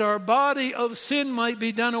Him, that our body of sin might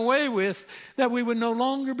be done away with, that we would no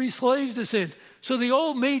longer be slaves to sin. So the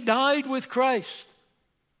old me died with Christ.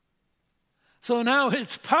 So now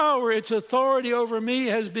its power, its authority over me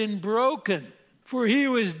has been broken. For he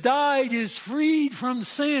who has died is freed from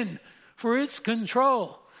sin for its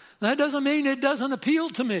control. That doesn't mean it doesn't appeal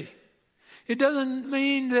to me. It doesn't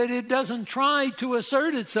mean that it doesn't try to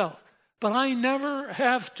assert itself. But I never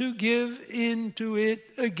have to give in to it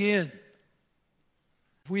again.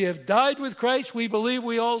 If we have died with Christ, we believe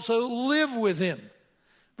we also live with him.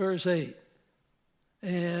 Verse 8.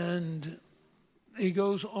 And he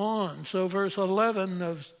goes on. So verse 11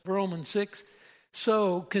 of Romans 6.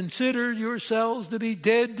 So consider yourselves to be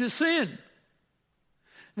dead to sin.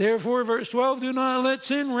 Therefore, verse 12, do not let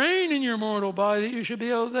sin reign in your mortal body, that you should be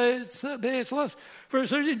able to obey its lust. Verse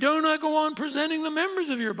 13, do not go on presenting the members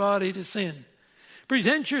of your body to sin.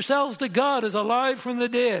 Present yourselves to God as alive from the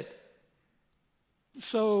dead.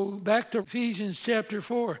 So back to Ephesians chapter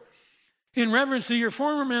 4. In reference to your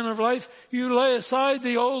former manner of life, you lay aside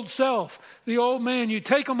the old self, the old man. You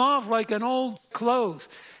take them off like an old clothes.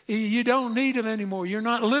 You don't need them anymore. You're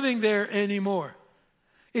not living there anymore.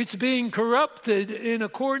 It's being corrupted in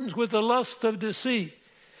accordance with the lust of deceit.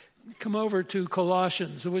 Come over to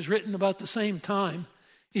Colossians. It was written about the same time.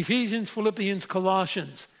 Ephesians, Philippians,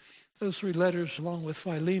 Colossians. Those three letters, along with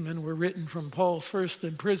Philemon, were written from Paul's first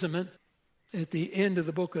imprisonment at the end of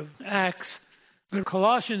the book of Acts. But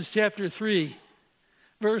Colossians chapter 3,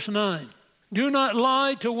 verse 9. Do not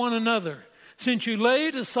lie to one another, since you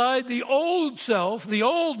laid aside the old self, the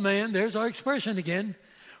old man, there's our expression again,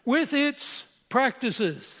 with its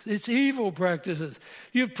practices, its evil practices.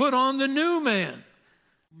 You've put on the new man,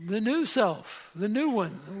 the new self, the new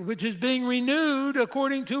one, which is being renewed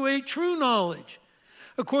according to a true knowledge,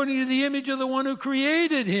 according to the image of the one who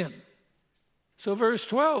created him. So verse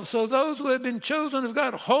 12, so those who have been chosen of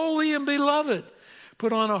God, holy and beloved,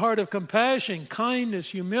 put on a heart of compassion, kindness,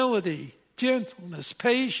 humility, gentleness,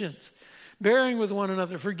 patience, bearing with one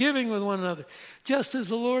another, forgiving with one another, just as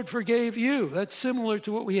the Lord forgave you. That's similar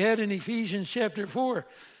to what we had in Ephesians chapter 4,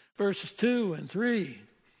 verses 2 and 3.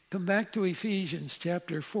 Come back to Ephesians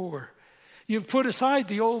chapter 4. You've put aside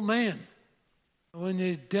the old man. When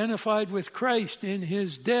you identified with Christ in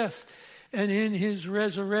his death and in his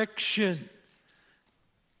resurrection,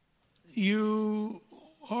 you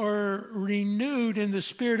are renewed in the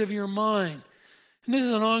spirit of your mind. And this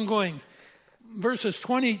is an ongoing. Verses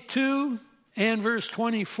 22 and verse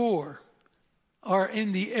 24 are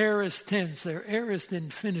in the aorist tense. They're aorist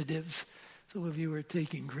infinitives. Some of you are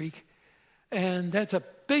taking Greek. And that's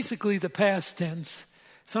basically the past tense,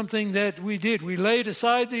 something that we did. We laid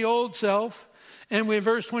aside the old self, and in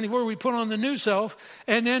verse 24, we put on the new self.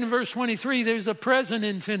 And then in verse 23, there's the present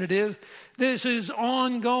infinitive. This is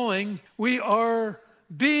ongoing. We are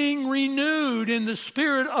being renewed in the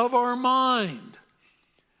spirit of our mind.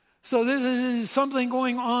 So this is something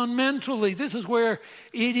going on mentally. This is where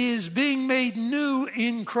it is being made new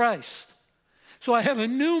in Christ. So I have a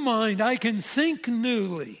new mind. I can think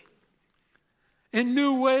newly in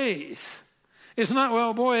new ways. It's not,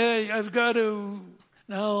 well, boy, I've got to...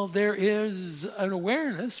 Now, there is an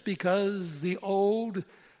awareness because the old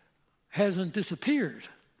hasn't disappeared.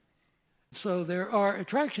 So there are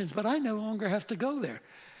attractions, but I no longer have to go there.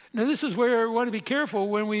 Now, this is where we want to be careful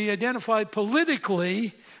when we identify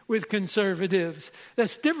politically with conservatives.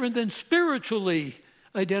 That's different than spiritually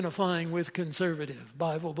identifying with conservative,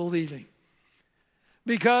 Bible believing.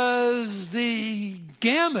 Because the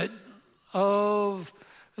gamut of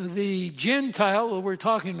the Gentile that we're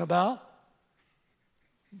talking about,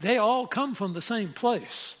 they all come from the same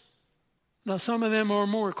place. Now, some of them are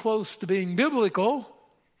more close to being biblical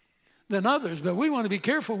than others, but we want to be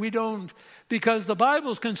careful we don't, because the Bible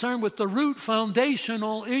is concerned with the root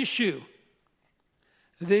foundational issue.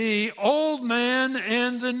 The old man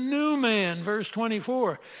and the new man, verse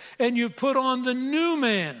 24. And you put on the new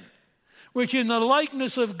man, which in the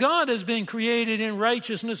likeness of God has been created in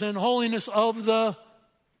righteousness and holiness of the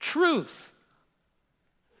truth.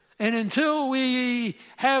 And until we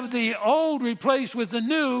have the old replaced with the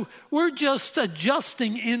new, we're just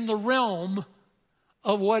adjusting in the realm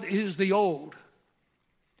of what is the old.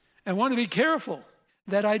 I want to be careful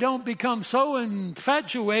that I don't become so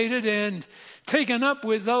infatuated and taken up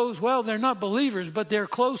with those, well, they're not believers, but they're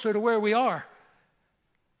closer to where we are.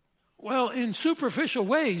 Well, in superficial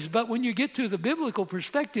ways, but when you get to the biblical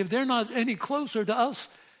perspective, they're not any closer to us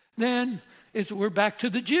than we're back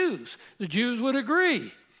to the Jews. The Jews would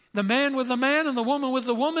agree. The man with the man and the woman with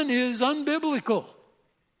the woman is unbiblical.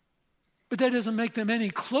 But that doesn't make them any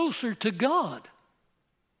closer to God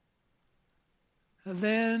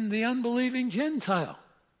than the unbelieving Gentile.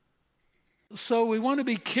 So we want to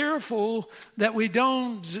be careful that we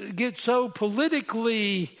don't get so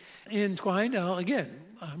politically entwined. Now, again,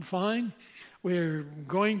 I'm fine We're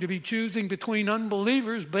going to be choosing between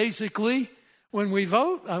unbelievers. Basically, when we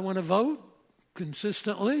vote, I want to vote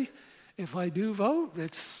consistently. If I do vote,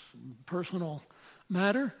 it's a personal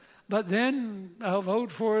matter. But then I'll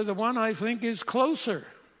vote for the one I think is closer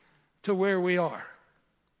to where we are.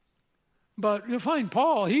 But you'll find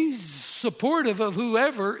Paul, he's supportive of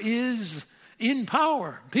whoever is in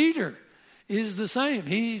power. Peter is the same.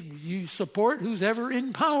 You support who's ever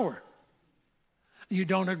in power. You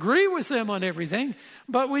don't agree with them on everything,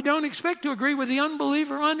 but we don't expect to agree with the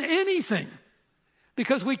unbeliever on anything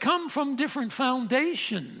because we come from different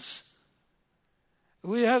foundations.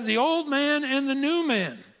 We have the old man and the new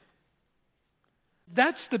man.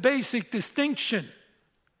 That's the basic distinction.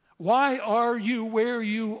 Why are you where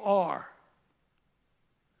you are?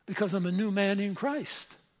 Because I'm a new man in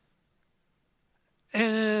Christ.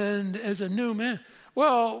 And as a new man,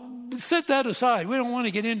 well, set that aside. We don't want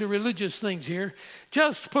to get into religious things here.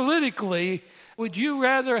 Just politically, would you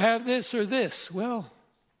rather have this or this? Well,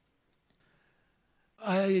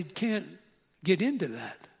 I can't get into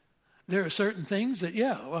that. There are certain things that,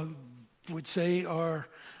 I would say are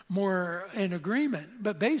more in agreement.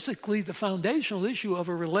 But basically, the foundational issue of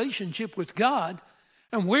a relationship with God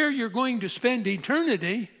and where you're going to spend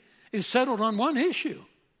eternity is settled on one issue.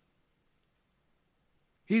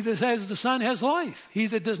 He that has the Son has life. He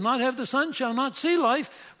that does not have the Son shall not see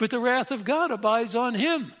life, but the wrath of God abides on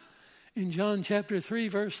him. In John chapter 3,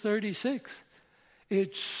 verse 36.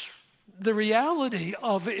 It's the reality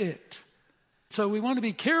of it. So we want to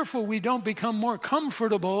be careful we don't become more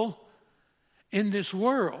comfortable in this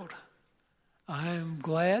world. I'm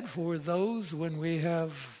glad for those when we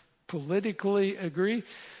have politically agree,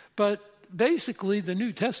 but basically the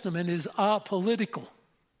New Testament is apolitical.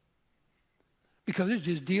 Because it's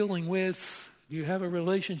just dealing with, do you have a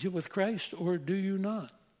relationship with Christ or do you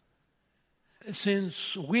not?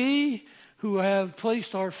 Since we who have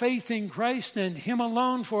placed our faith in Christ and Him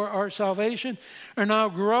alone for our salvation are now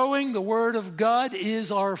growing, the Word of God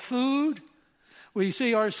is our food. We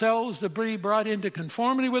see ourselves to be brought into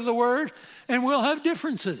conformity with the Word, and we'll have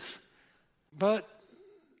differences. But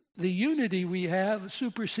the unity we have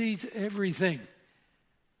supersedes everything.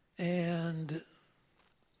 And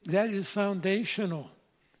that is foundational.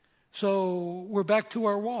 So we're back to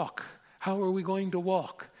our walk. How are we going to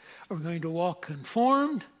walk? Are we going to walk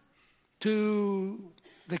conformed to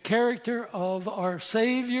the character of our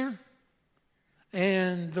Savior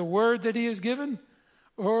and the word that He has given?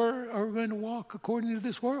 Or are we going to walk according to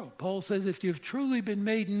this world? Paul says if you've truly been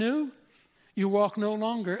made new, you walk no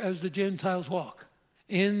longer as the Gentiles walk,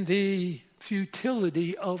 in the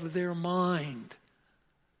futility of their mind.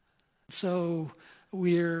 So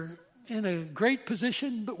we're in a great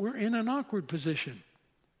position, but we're in an awkward position.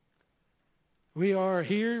 We are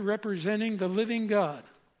here representing the living God.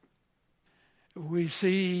 We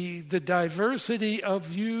see the diversity of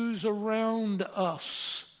views around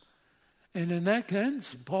us. And in that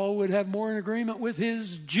sense, Paul would have more in agreement with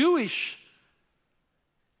his Jewish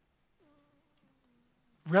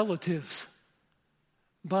relatives.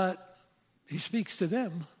 But he speaks to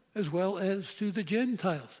them as well as to the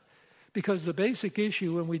Gentiles. Because the basic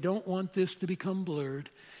issue, and we don't want this to become blurred,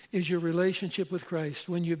 is your relationship with Christ.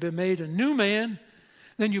 When you've been made a new man,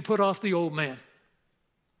 then you put off the old man.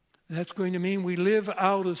 That's going to mean we live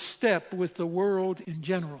out of step with the world in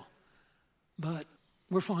general. But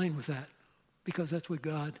we're fine with that because that's what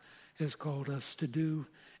God has called us to do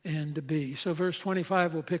and to be. So verse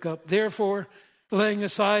 25 will pick up, therefore, laying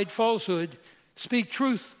aside falsehood, speak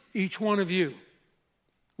truth, each one of you,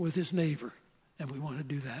 with his neighbor. And we want to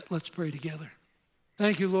do that. Let's pray together.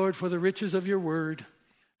 Thank you, Lord, for the riches of your word.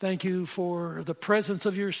 Thank you for the presence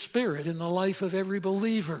of your Spirit in the life of every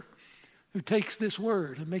believer who takes this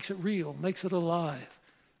word and makes it real, makes it alive,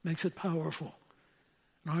 makes it powerful.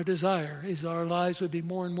 And our desire is our lives would be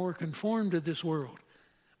more and more conformed to this world,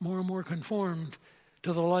 more and more conformed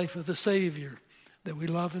to the life of the Savior that we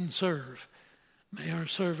love and serve. May our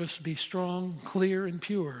service be strong, clear, and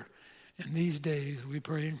pure. In these days, we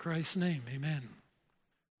pray in Christ's name. Amen.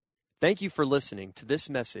 Thank you for listening to this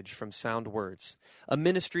message from Sound Words, a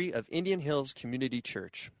ministry of Indian Hills Community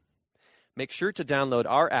Church. Make sure to download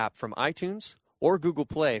our app from iTunes or Google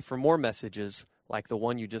Play for more messages like the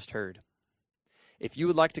one you just heard. If you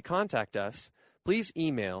would like to contact us, please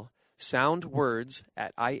email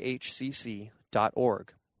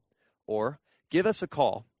soundwords@ihcc.org or give us a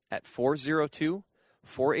call at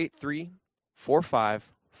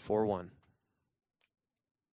 402-483-4541.